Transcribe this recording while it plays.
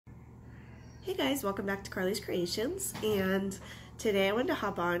Hey guys, welcome back to Carly's Creations, and today I wanted to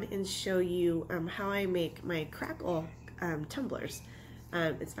hop on and show you how I make my Crackle tumblers.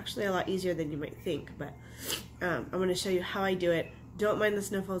 It's actually a lot easier than you might think, but I'm going to show you how I do it. Don't mind the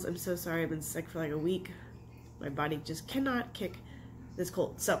sniffles, I'm so sorry, I've been sick for like a week. My body just cannot kick this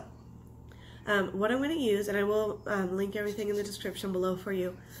cold. So what I'm going to use, and I will link everything in the description below for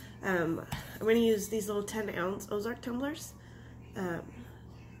you, I'm going to use these little 10-ounce Ozark tumblers.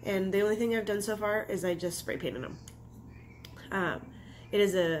 And the only thing I've done so far is I just spray painted them. It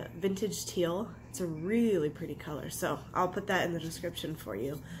is a vintage teal. It's a really pretty color, so I'll put that in the description for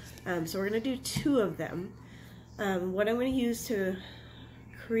you. So we're going to do 2 of them. What I'm going to use to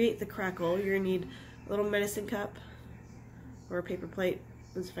create the crackle, you're going to need a little medicine cup, or a paper plate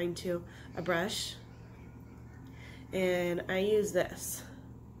is fine too, a brush, and I use this,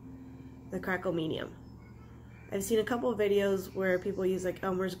 the Crackle Medium. I've seen a couple of videos where people use like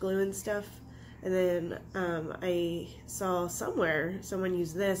Elmer's glue and stuff, and then I saw somewhere someone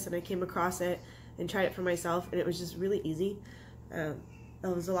use this, and I came across it and tried it for myself, and it was just really easy. It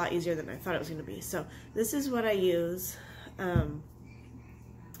was a lot easier than I thought it was going to be. So this is what I use, and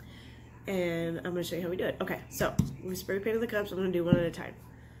I'm going to show you how we do it. Okay, so we spray painted the cups. I'm going to do one at a time.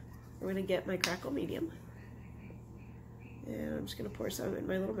 I'm going to get my Crackle Medium, and I'm just going to pour some in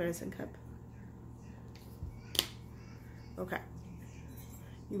my little medicine cup. Okay,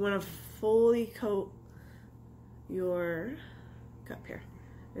 you want to fully coat your cup here.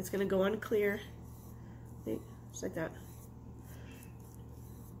 It's going to go on clear, just like that.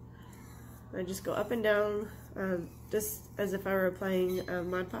 I just go up and down, just as if I were applying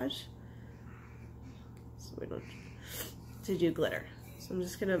Mod Podge, so we don't to do glitter. So I'm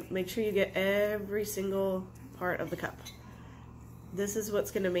just going to make sure you get every single part of the cup. This is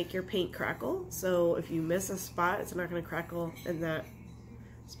what's going to make your paint crackle, so if you miss a spot, it's not going to crackle in that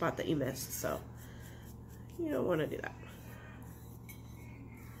spot that you missed, so you don't want to do that.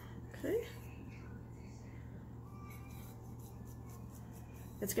 Okay.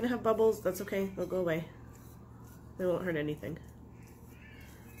 It's going to have bubbles, that's okay, they'll go away. They won't hurt anything.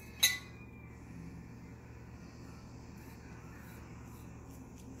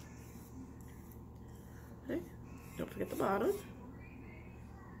 Okay, don't forget the bottom.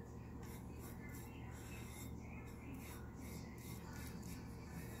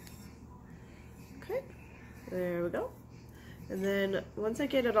 There we go. And then once I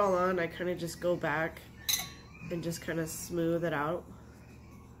get it all on, I kind of just go back and just kind of smooth it out.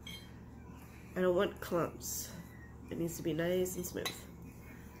 I don't want clumps. It needs to be nice and smooth.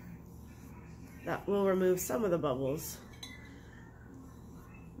 That will remove some of the bubbles.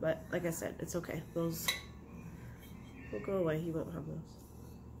 But like I said, it's okay. Those will go away. You won't have those.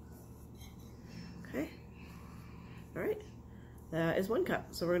 Okay. All right. That is one cup.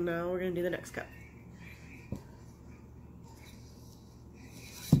 So now we're going to do the next cup.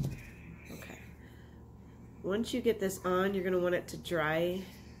 Once you get this on, you're going to want it to dry.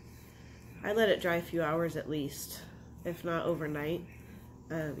 I let it dry a few hours at least, if not overnight.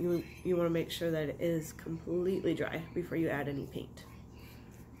 You want to make sure that it is completely dry before you add any paint.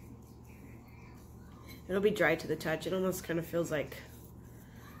 It'll be dry to the touch. It almost kind of feels like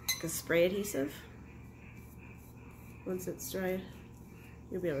a spray adhesive. Once it's dry,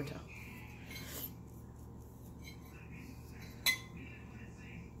 you'll be able to tell.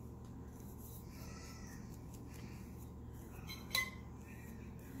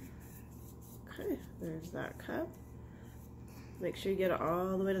 Okay, there's that cup. Make sure you get it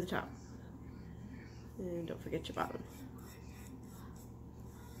all the way to the top. And don't forget your bottom.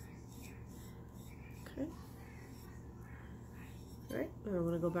 Okay. Alright, I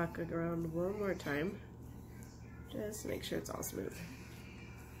want to go back around one more time. Just to make sure it's all smooth.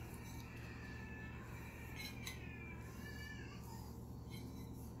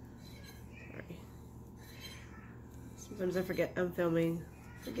 Sorry. Sometimes I forget I'm filming.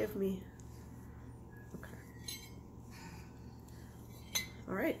 Forgive me.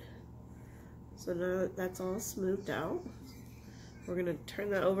 Alright, so now that that's all smoothed out, we're going to turn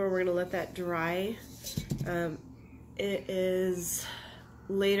that over, we're going to let that dry. It is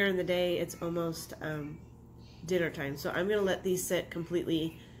later in the day, it's almost dinner time, so I'm going to let these sit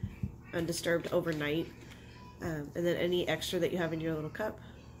completely undisturbed overnight, and then any extra that you have in your little cup,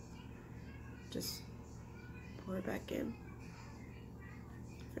 just pour it back in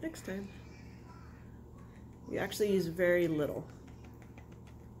for next time. You actually use very little.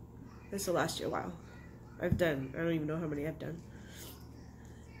 This will last you a while. I don't even know how many I've done.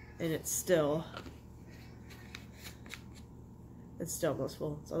 And it's still almost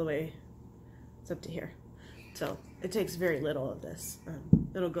full. It's all the way, it's up to here. So it takes very little of this.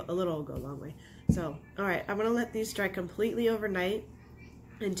 a little will go a long way. So, all right, I'm gonna let these dry completely overnight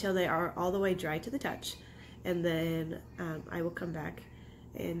until they are all the way dry to the touch, and then I will come back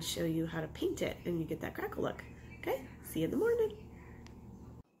and show you how to paint it, and you get that crackle look. Okay, see you in the morning.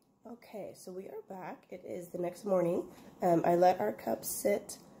 Okay, so we are back. It is the next morning. I let our cups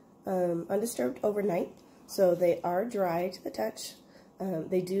sit undisturbed overnight, so they are dry to the touch.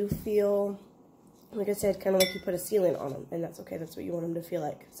 They do feel, like I said, kind of like you put a sealant on them, and that's okay. That's what you want them to feel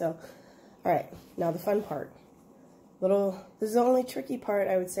like. So, all right, now the fun part. This is the only tricky part,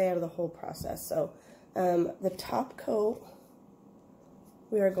 I would say, out of the whole process. So, the top coat,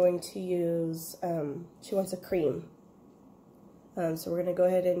 we are going to use, she wants a cream. So we're going to go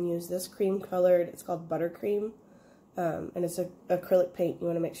ahead and use this cream colored, it's called Buttercream, and it's an acrylic paint. You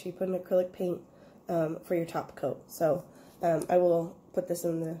want to make sure you put an acrylic paint for your top coat. So I will put this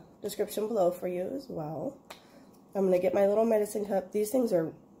in the description below for you as well. I'm going to get my little medicine cup. These things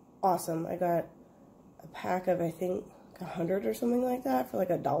are awesome. I got a pack of, I think, 100 or something like that for like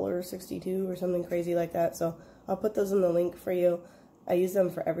 $1.62 or something crazy like that. So I'll put those in the link for you. I use them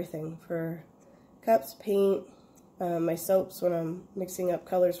for everything, for cups, paint, my soaps when I'm mixing up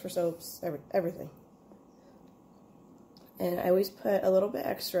colors for soaps, everything. And I always put a little bit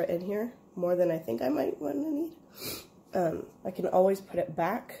extra in here, more than I think I might want to need. I can always put it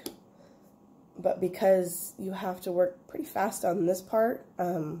back, but because you have to work pretty fast on this part,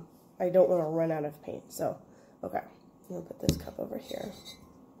 I don't want to run out of paint. So, okay, I'm going to put this cup over here.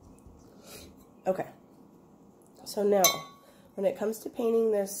 Okay, so now, when it comes to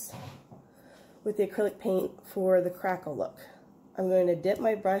painting this with the acrylic paint for the crackle look, I'm going to dip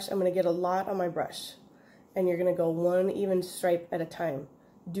my brush. I'm going to get a lot on my brush, and you're going to go one even stripe at a time.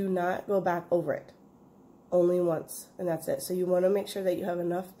 Do not go back over it. Only once, and that's it. So you want to make sure that you have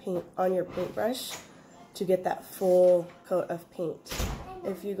enough paint on your paintbrush to get that full coat of paint.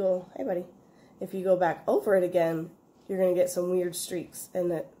 If you go, hey buddy, if you go back over it again, you're going to get some weird streaks,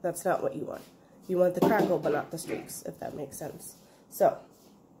 and that's not what you want. You want the crackle, but not the streaks, if that makes sense. So,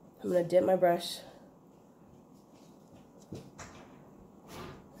 I'm going to dip my brush.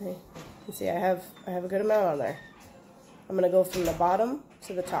 Okay. You see I have a good amount on there. I'm going to go from the bottom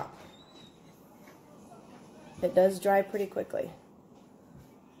to the top. It does dry pretty quickly.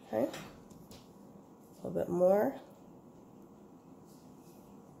 Okay. A little bit more.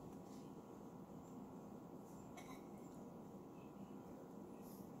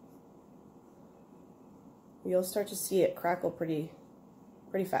 You'll start to see it crackle pretty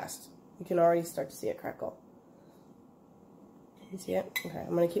fast. You can already start to see it crackle. You see it? Okay,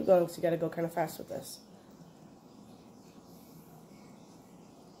 I'm going to keep going because you got to go kind of fast with this.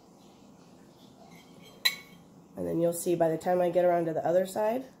 And then you'll see by the time I get around to the other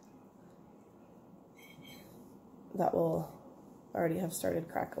side, that will already have started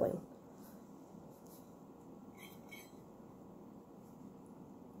crackling.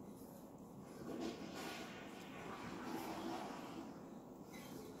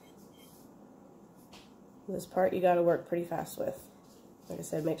 This part you got to work pretty fast with. Like I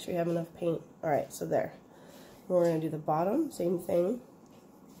said, make sure you have enough paint. Alright, so there. We're going to do the bottom, same thing.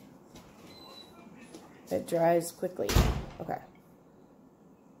 It dries quickly. Okay.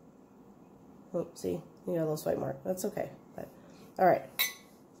 Oh, see? You got a little swipe mark. That's okay. But alright.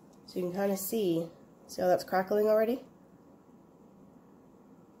 So you can kind of see how that's crackling already?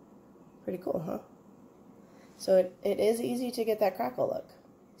 Pretty cool, huh? So it is easy to get that crackle look.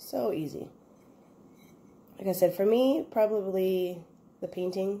 So easy. Like I said, for me, probably the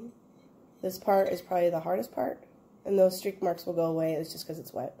painting, this part is probably the hardest part, and those streak marks will go away. It's just because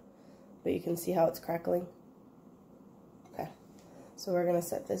it's wet. But you can see how it's crackling. Okay, so we're going to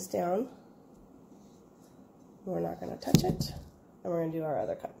set this down. We're not going to touch it, and we're going to do our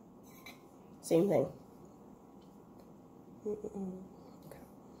other cup. Same thing. Okay,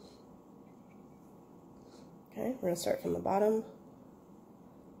 we're going to start from the bottom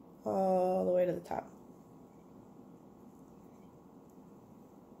all the way to the top.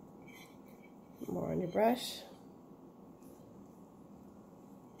 More on your brush.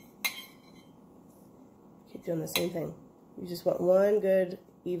 Keep doing the same thing. You just want one good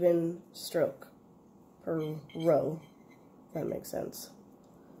even stroke per row, if that makes sense.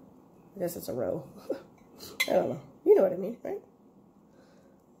 I guess it's a row. I don't know. You know what I mean, right?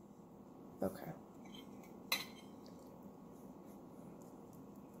 Okay.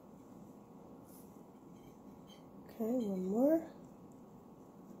 Okay, one more.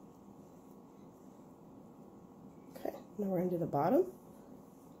 Okay, now we're going to do the bottom.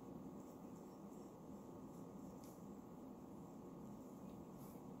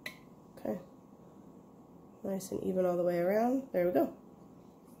 Okay. Nice and even all the way around. There we go.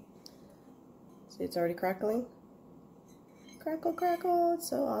 See, it's already crackling. Crackle, crackle, it's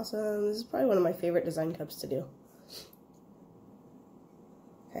so awesome. This is probably one of my favorite design cups to do.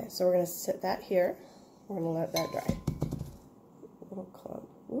 Okay, so we're going to sit that here. We're going to let that dry. A little clump.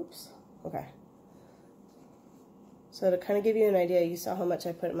 Oops. Okay. So to kind of give you an idea, you saw how much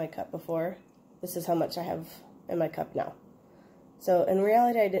I put in my cup before. This is how much I have in my cup now. So in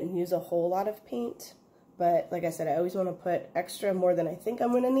reality, I didn't use a whole lot of paint, but like I said, I always want to put extra more than I think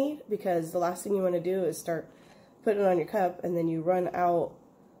I'm going to need, because the last thing you want to do is start putting it on your cup and then you run out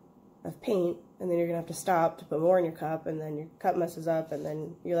of paint, and then you're going to have to stop to put more in your cup, and then your cup messes up, and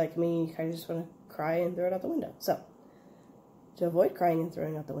then you're like me, you kind of just want to cry and throw it out the window. So to avoid crying and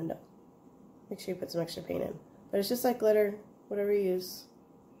throwing out the window, make sure you put some extra paint in. But it's just like glitter, whatever you use,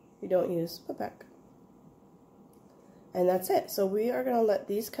 you don't use, put back. And that's it. So we are going to let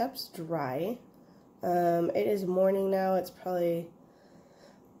these cups dry. It is morning now. It's probably,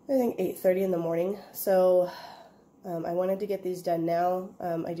 I think, 8:30 in the morning. So I wanted to get these done now.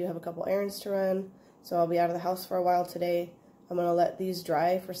 I do have a couple errands to run, so I'll be out of the house for a while today. I'm going to let these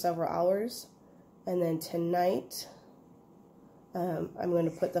dry for several hours. And then tonight, I'm going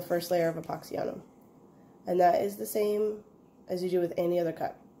to put the first layer of epoxy on them. And that is the same as you do with any other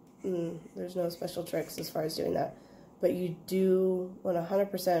cup. There's no special tricks as far as doing that. But you do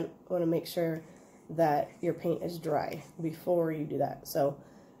 100% want to make sure that your paint is dry before you do that. So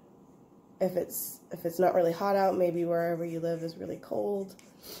if it's not really hot out, maybe wherever you live is really cold,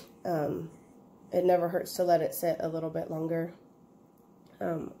 it never hurts to let it sit a little bit longer.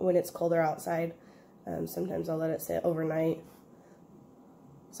 When it's colder outside, sometimes I'll let it sit overnight.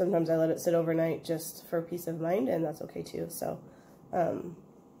 Sometimes I let it sit overnight just for peace of mind, and that's okay too. So, and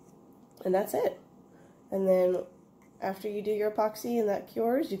that's it. And then after you do your epoxy and that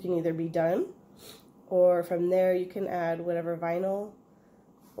cures, you can either be done, or from there you can add whatever vinyl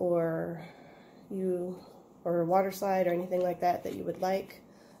or water slide or anything like that that you would like.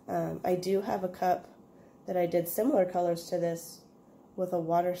 I do have a cup that I did similar colors to this with a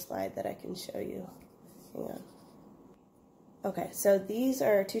water slide that I can show you. Hang on. Okay, so these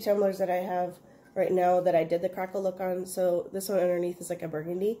are two tumblers that I have right now that I did the crackle look on. So this one underneath is like a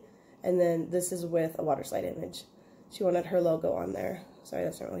burgundy, and then this is with a water slide image. She wanted her logo on there. Sorry,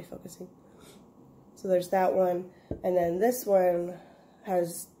 that's not really focusing. So there's that one, and then this one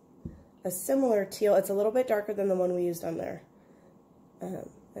has a similar teal. It's a little bit darker than the one we used on there.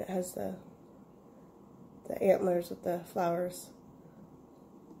 It has the antlers with the flowers.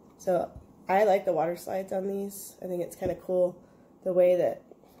 So I like the water slides on these. I think it's kind of cool the way that,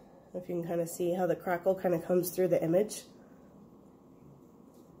 if you can kind of see how the crackle kind of comes through the image.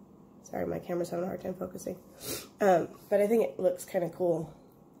 Sorry, my camera's having a hard time focusing. But I think it looks kind of cool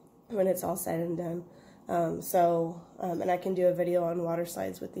when it's all said and done. And I can do a video on water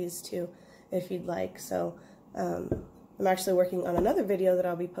slides with these too, if you'd like. So I'm actually working on another video that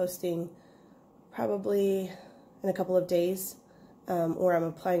I'll be posting probably in a couple of days, where I'm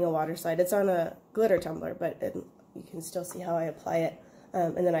applying a water slide. It's on a glitter tumbler, but you can still see how I apply it.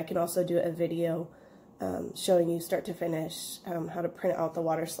 And then I can also do a video showing you start to finish how to print out the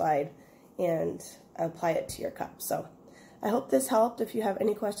water slide and apply it to your cup. So I hope this helped. If you have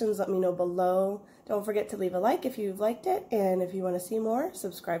any questions, let me know below. Don't forget to leave a like if you've liked it, and if you want to see more,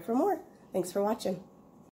 subscribe for more. Thanks for watching.